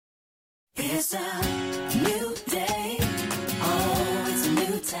It's a new day. Oh, it's a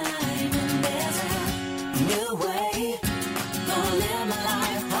new time. And there's a new way. Gonna live my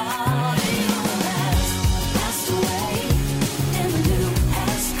life hard. The old has passed away. And the new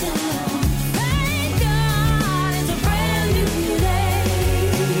has come. Thank God it's a brand new day.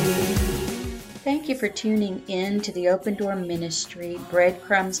 Thank you for tuning in to the Open Door Ministry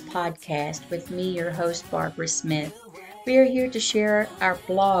Breadcrumbs podcast with me, your host, Barbara Smith. We are here to share our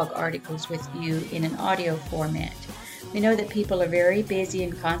blog articles with you in an audio format. We know that people are very busy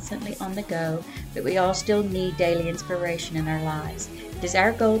and constantly on the go, but we all still need daily inspiration in our lives. It is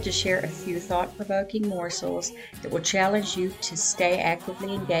our goal to share a few thought-provoking morsels that will challenge you to stay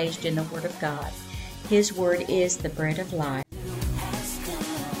actively engaged in the Word of God. His Word is the bread of life.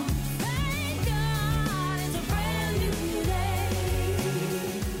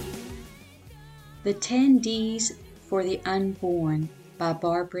 The 10 D's for the Unborn by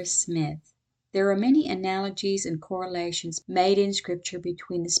Barbara Smith. There are many analogies and correlations made in Scripture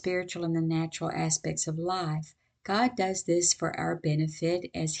between the spiritual and the natural aspects of life. God does this for our benefit,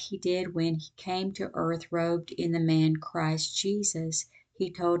 as He did when He came to earth robed in the man Christ Jesus.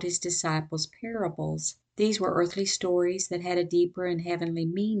 He told His disciples parables. These were earthly stories that had a deeper and heavenly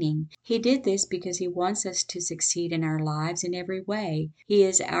meaning. He did this because He wants us to succeed in our lives in every way. He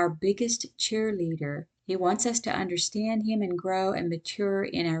is our biggest cheerleader. He wants us to understand Him and grow and mature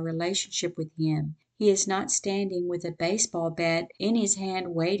in our relationship with Him. He is not standing with a baseball bat in His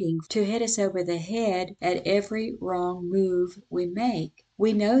hand waiting to hit us over the head at every wrong move we make.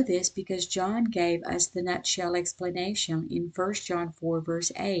 We know this because John gave us the nutshell explanation in 1 John 4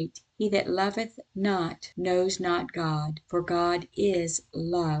 verse 8. He that loveth not knows not God, for God is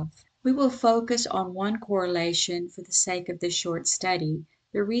love. We will focus on one correlation for the sake of this short study.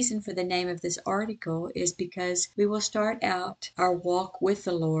 The reason for the name of this article is because we will start out our walk with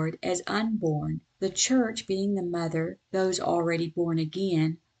the Lord as unborn. The church, being the mother, those already born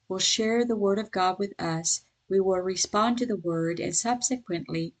again, will share the Word of God with us. We will respond to the Word, and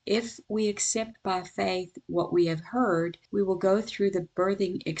subsequently, if we accept by faith what we have heard, we will go through the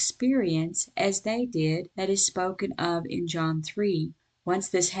birthing experience as they did that is spoken of in John 3. Once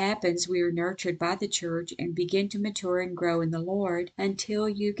this happens, we are nurtured by the church and begin to mature and grow in the Lord until,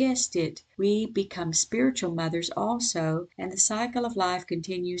 you guessed it, we become spiritual mothers also, and the cycle of life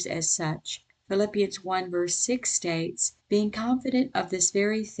continues as such. Philippians 1 verse 6 states, being confident of this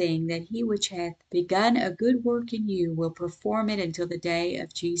very thing, that He which hath begun a good work in you will perform it until the day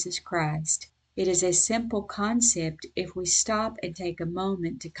of Jesus Christ. It is a simple concept if we stop and take a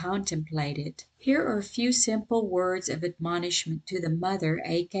moment to contemplate it. Here are a few simple words of admonishment to the mother,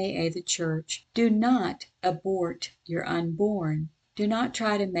 aka the church. Do not abort your unborn. Do not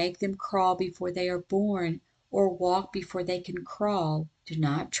try to make them crawl before they are born, or walk before they can crawl. Do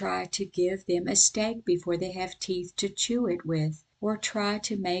not try to give them a steak before they have teeth to chew it with, or try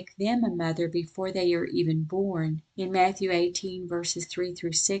to make them a mother before they are even born. In Matthew 18 verses 3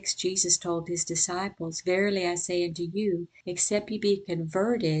 through 6, Jesus told His disciples, Verily I say unto you, except ye be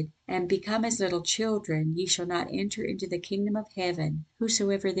converted, and become as little children, ye shall not enter into the kingdom of heaven.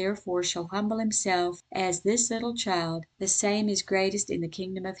 Whosoever therefore shall humble himself as this little child, the same is greatest in the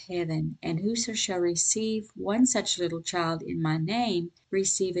kingdom of heaven. And whoso shall receive one such little child in my name,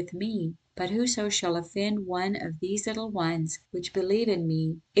 receiveth me. But whoso shall offend one of these little ones which believe in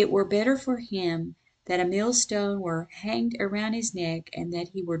me, it were better for him that a millstone were hanged around his neck, and that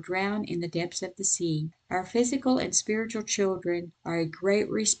he were drowned in the depths of the sea. Our physical and spiritual children are a great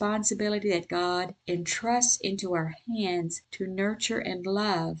responsibility that God entrusts into our hands to nurture and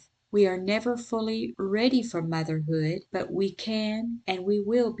love. We are never fully ready for motherhood, but we can and we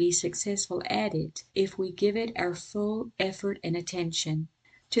will be successful at it if we give it our full effort and attention.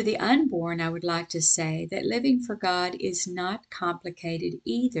 To the unborn, I would like to say that living for God is not complicated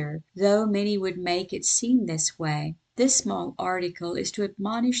either, though many would make it seem this way. This small article is to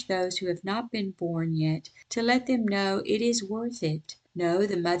admonish those who have not been born yet, to let them know it is worth it. No,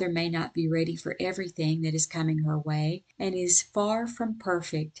 the mother may not be ready for everything that is coming her way, and is far from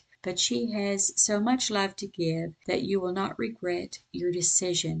perfect, but she has so much love to give that you will not regret your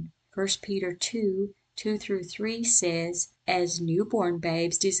decision. 1 Peter 2 through 3 says, As newborn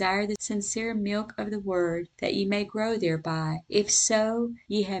babes desire the sincere milk of the word, that ye may grow thereby, if so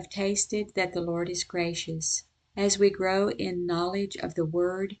ye have tasted that the Lord is gracious. As we grow in knowledge of the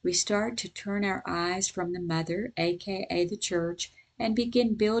word, we start to turn our eyes from the mother, aka the church, and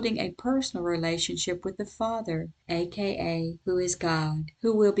begin building a personal relationship with the Father, aka who is God,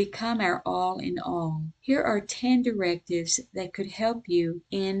 who will become our all in all. Here are 10 directives that could help you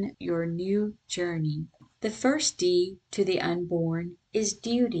in your new journey. The first D to the unborn is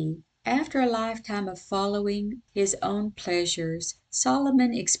duty. After a lifetime of following his own pleasures,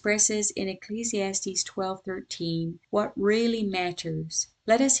 Solomon expresses in Ecclesiastes 12:13 what really matters.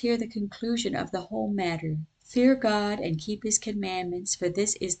 Let us hear the conclusion of the whole matter. Fear God and keep his commandments, for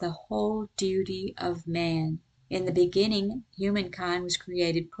this is the whole duty of man. In the beginning, humankind was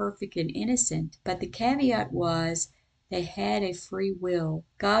created perfect and innocent, but the caveat was they had a free will.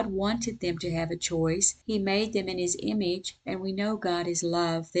 God wanted them to have a choice. He made them in his image, and we know God is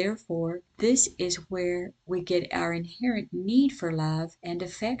love. Therefore, this is where we get our inherent need for love and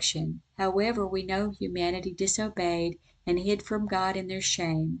affection. However, we know humanity disobeyed and hid from God in their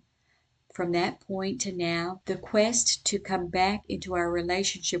shame. From that point to now, the quest to come back into our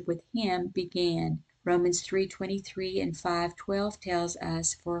relationship with him began. Romans 3:23 and 5:12 tells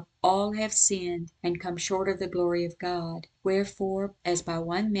us, "For all have sinned and come short of the glory of God. Wherefore, as by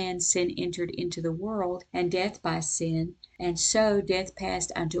one man sin entered into the world, and death by sin, and so death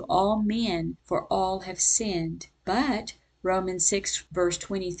passed unto all men, for all have sinned." But Romans 6 verse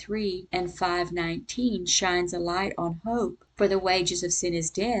 23 and 5:19 shines a light on hope. For the wages of sin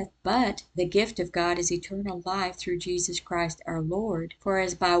is death, but the gift of God is eternal life through Jesus Christ our Lord. For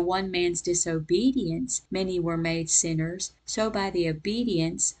as by one man's disobedience many were made sinners, so by the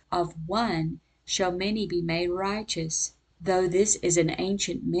obedience of one shall many be made righteous. Though this is an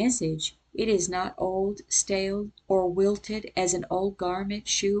ancient message, it is not old, stale, or wilted as an old garment,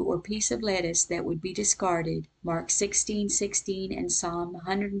 shoe, or piece of lettuce that would be discarded. Mark 16:16 and Psalm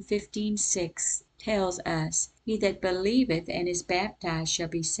 115:6 tells us, "He that believeth and is baptized shall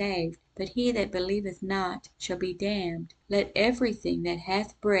be saved, but he that believeth not shall be damned. Let everything that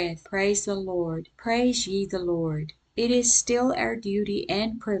hath breath praise the Lord. Praise ye the Lord." It is still our duty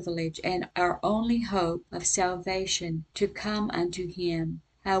and privilege and our only hope of salvation to come unto him.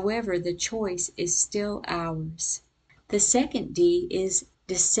 However, the choice is still ours. The second D is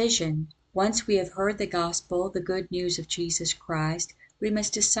decision. Once we have heard the gospel, the good news of Jesus Christ, we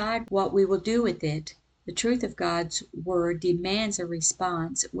must decide what we will do with it. The truth of God's word demands a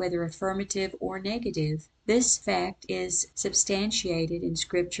response, whether affirmative or negative. This fact is substantiated in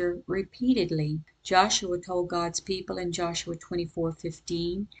Scripture repeatedly. Joshua told God's people in Joshua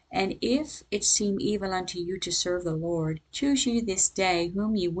 24:15, "And if it seem evil unto you to serve the Lord, choose ye this day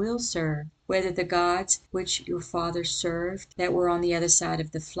whom ye will serve, whether the gods which your fathers served that were on the other side of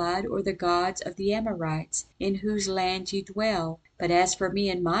the flood, or the gods of the Amorites, in whose land ye dwell. But as for me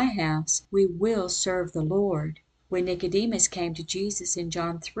and my house, we will serve the Lord." When Nicodemus came to Jesus in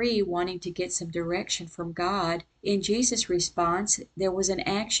John 3, wanting to get some direction from God, in Jesus' response there was an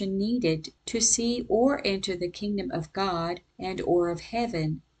action needed to see or enter the kingdom of God and or of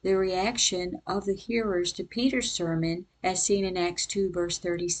heaven. The reaction of the hearers to Peter's sermon, as seen in Acts 2 verse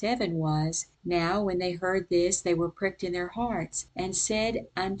 37 was, "Now when they heard this, they were pricked in their hearts, and said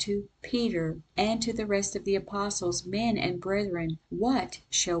unto Peter and to the rest of the apostles, Men and brethren, what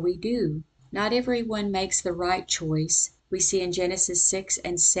shall we do?" Not everyone makes the right choice. We see in Genesis 6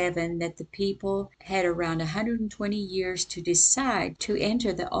 and 7 that the people had around 120 years to decide to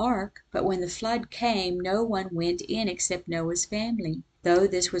enter the ark, but when the flood came, no one went in except Noah's family. Though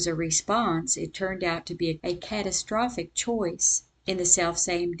this was a response, it turned out to be a catastrophic choice. In the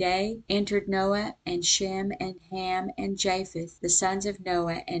selfsame day entered Noah and Shem and Ham and Japheth, the sons of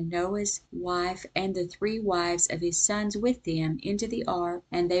Noah, and Noah's wife and the 3 wives of his sons with them, into the ark,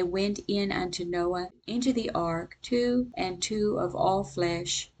 and they went in unto Noah into the ark, 2 and 2 of all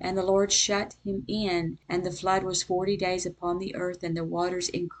flesh. And the Lord shut him in, and the flood was 40 days upon the earth, and the waters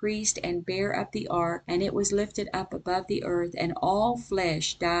increased and bare up the ark, and it was lifted up above the earth, and all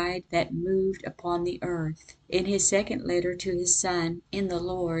flesh died that moved upon the earth. In his second letter to his son in the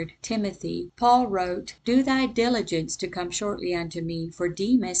Lord, Timothy, Paul wrote, "Do thy diligence to come shortly unto me, for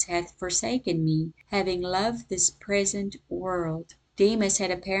Demas hath forsaken me, having loved this present world." Demas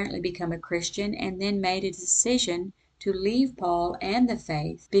had apparently become a Christian and then made a decision to leave Paul and the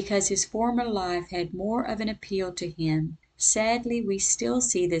faith because his former life had more of an appeal to him. Sadly, we still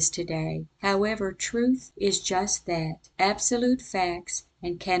see this today. However, truth is just that, absolute facts,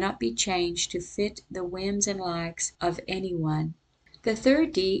 and cannot be changed to fit the whims and likes of anyone. The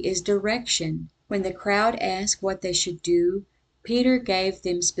third D is direction. When the crowd asked what they should do, Peter gave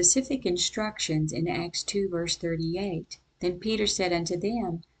them specific instructions in Acts 2 verse 38. Then Peter said unto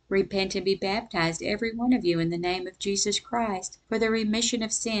them, Repent and be baptized every one of you in the name of Jesus Christ for the remission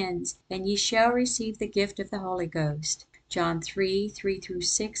of sins, and ye shall receive the gift of the Holy Ghost. John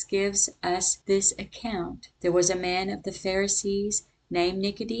 3:3-6 gives us this account. There was a man of the Pharisees named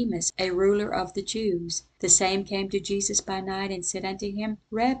Nicodemus, a ruler of the Jews. The same came to Jesus by night and said unto him,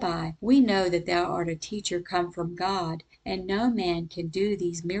 Rabbi, we know that thou art a teacher come from God, and no man can do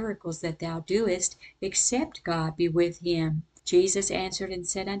these miracles that thou doest, except God be with him. Jesus answered and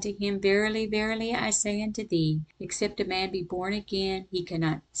said unto him, Verily, verily, I say unto thee, except a man be born again, he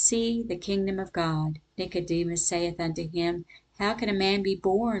cannot see the kingdom of God. Nicodemus saith unto him, How can a man be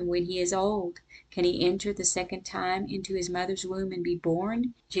born when he is old? Can he enter the second time into his mother's womb and be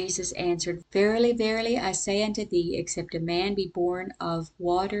born? Jesus answered, Verily, verily, I say unto thee, except a man be born of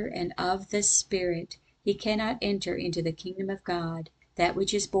water and of the Spirit, he cannot enter into the kingdom of God. That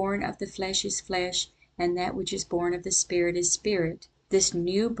which is born of the flesh is flesh, and that which is born of the Spirit is spirit. This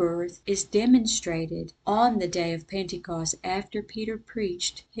new birth is demonstrated on the day of Pentecost after Peter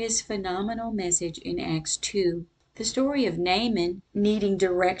preached his phenomenal message in Acts 2. The story of Naaman needing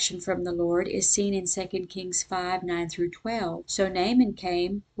direction from the Lord is seen in 2 Kings 5:9-12. So Naaman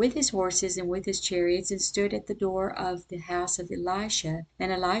came with his horses and with his chariots and stood at the door of the house of Elisha.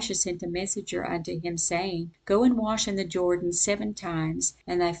 And Elisha sent a messenger unto him, saying, Go and wash in the Jordan 7 times,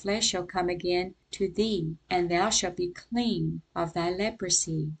 and thy flesh shall come again to thee, and thou shalt be clean of thy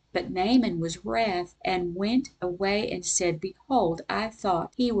leprosy. But Naaman was wrath, and went away and said, Behold, I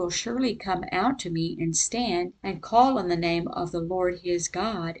thought, he will surely come out to me and stand, and call on the name of the Lord his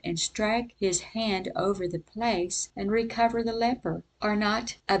God, and strike his hand over the place, and recover the leper. Are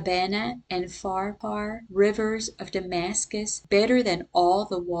not Abana and Pharpar, rivers of Damascus, better than all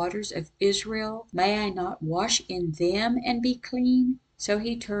the waters of Israel? May I not wash in them and be clean? So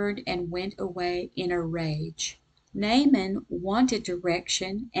he turned and went away in a rage. Naaman wanted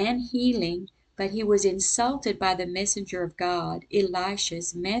direction and healing, but he was insulted by the messenger of God,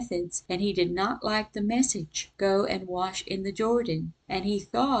 Elisha's methods, and he did not like the message, Go and wash in the Jordan, and he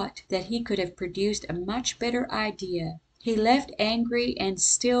thought that he could have produced a much better idea. He left angry and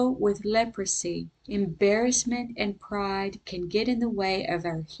still with leprosy. Embarrassment and pride can get in the way of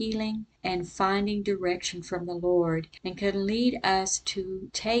our healing and finding direction from the Lord, and can lead us to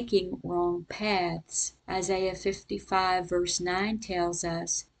taking wrong paths. Isaiah 55:9 tells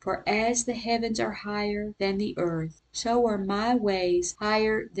us, For as the heavens are higher than the earth, so are my ways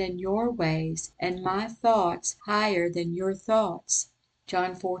higher than your ways, and my thoughts higher than your thoughts.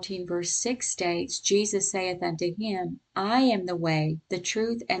 John 14:6 states, Jesus saith unto him, I am the way, the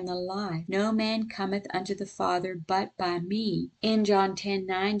truth, and the life. No man cometh unto the Father but by me. In John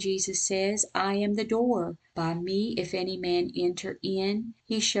 10:9 Jesus says, I am the door. By me if any man enter in,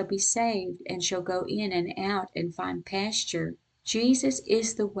 he shall be saved, and shall go in and out and find pasture. Jesus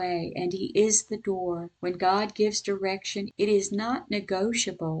is the way, and he is the door. When God gives direction, it is not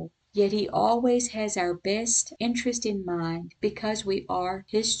negotiable. Yet he always has our best interest in mind, because we are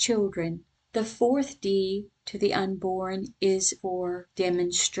his children. The fourth D to the unborn is for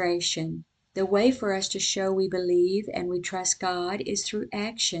demonstration. The way for us to show we believe and we trust God is through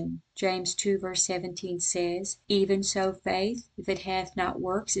action. James 2:17 says, Even so faith, if it hath not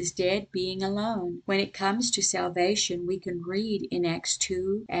works, is dead, being alone. When it comes to salvation, we can read in Acts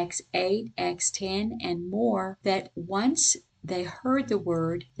 2, Acts 8, Acts 10, and more, that once they heard the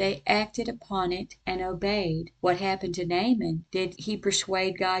word, they acted upon it and obeyed. What happened to Naaman? Did he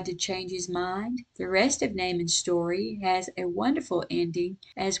persuade God to change his mind? The rest of Naaman's story has a wonderful ending,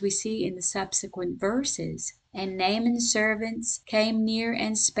 as we see in the subsequent verses. And Naaman's servants came near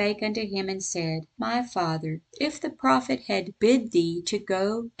and spake unto him and said, My father, if the prophet had bid thee to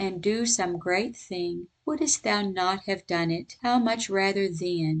go and do some great thing, wouldest thou not have done it? How much rather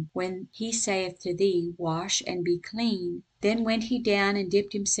then, when he saith to thee, Wash and be clean? Then went he down and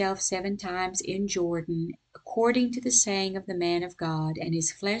dipped himself 7 times in Jordan, according to the saying of the man of God, and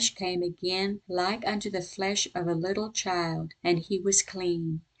his flesh came again like unto the flesh of a little child, and he was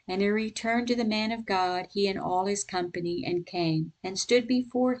clean. And he returned to the man of God, he and all his company, and came, and stood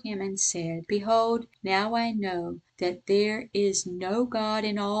before him, and said, Behold, now I know that there is no God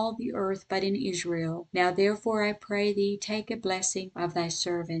in all the earth but in Israel. Now therefore I pray thee, take a blessing of thy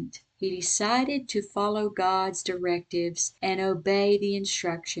servant. He decided to follow God's directives and obey the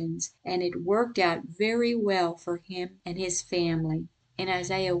instructions, and it worked out very well for him and his family. In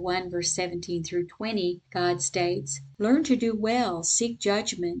Isaiah 1:17-20, God states, Learn to do well, seek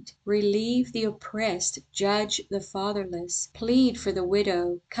judgment, relieve the oppressed, judge the fatherless, plead for the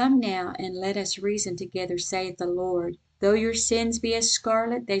widow. Come now and let us reason together, saith the Lord. Though your sins be as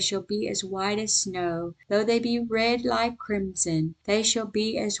scarlet, they shall be as white as snow. Though they be red like crimson, they shall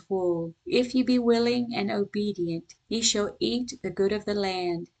be as wool. If ye be willing and obedient, ye shall eat the good of the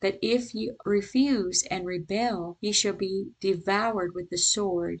land. But if ye refuse and rebel, ye shall be devoured with the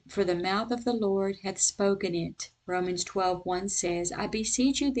sword, for the mouth of the Lord hath spoken it. Romans 12:1 says, I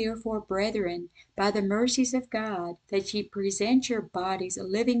beseech you therefore, brethren, by the mercies of God, that ye present your bodies a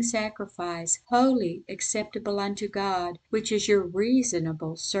living sacrifice, holy, acceptable unto God, which is your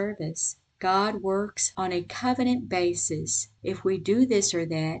reasonable service. God works on a covenant basis. If we do this or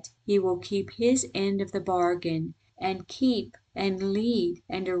that, He will keep His end of the bargain, and keep and lead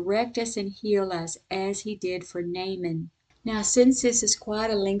and direct us and heal us as He did for Naaman. Now, since this is quite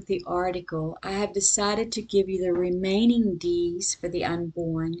a lengthy article, I have decided to give you the remaining D's for the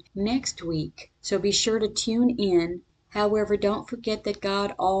unborn next week, so be sure to tune in. However, don't forget that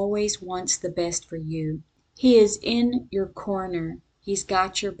God always wants the best for you. He is in your corner. He's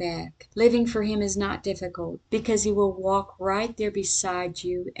got your back. Living for Him is not difficult, because He will walk right there beside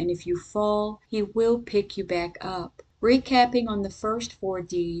you, and if you fall, He will pick you back up. Recapping on the first 4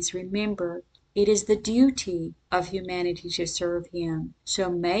 D's, remember, it is the duty of humanity to serve Him.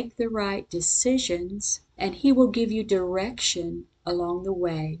 So make the right decisions, and He will give you direction along the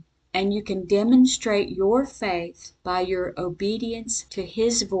way. And you can demonstrate your faith by your obedience to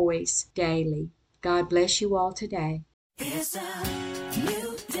His voice daily. God bless you all today. It's a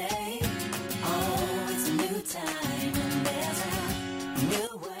new day. Oh, it's a new time. And there's a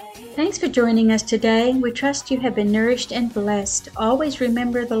new way. Thanks for joining us today. We trust you have been nourished and blessed. Always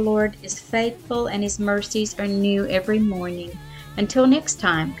remember the Lord is faithful and His mercies are new every morning. Until next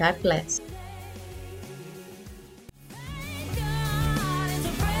time, God bless.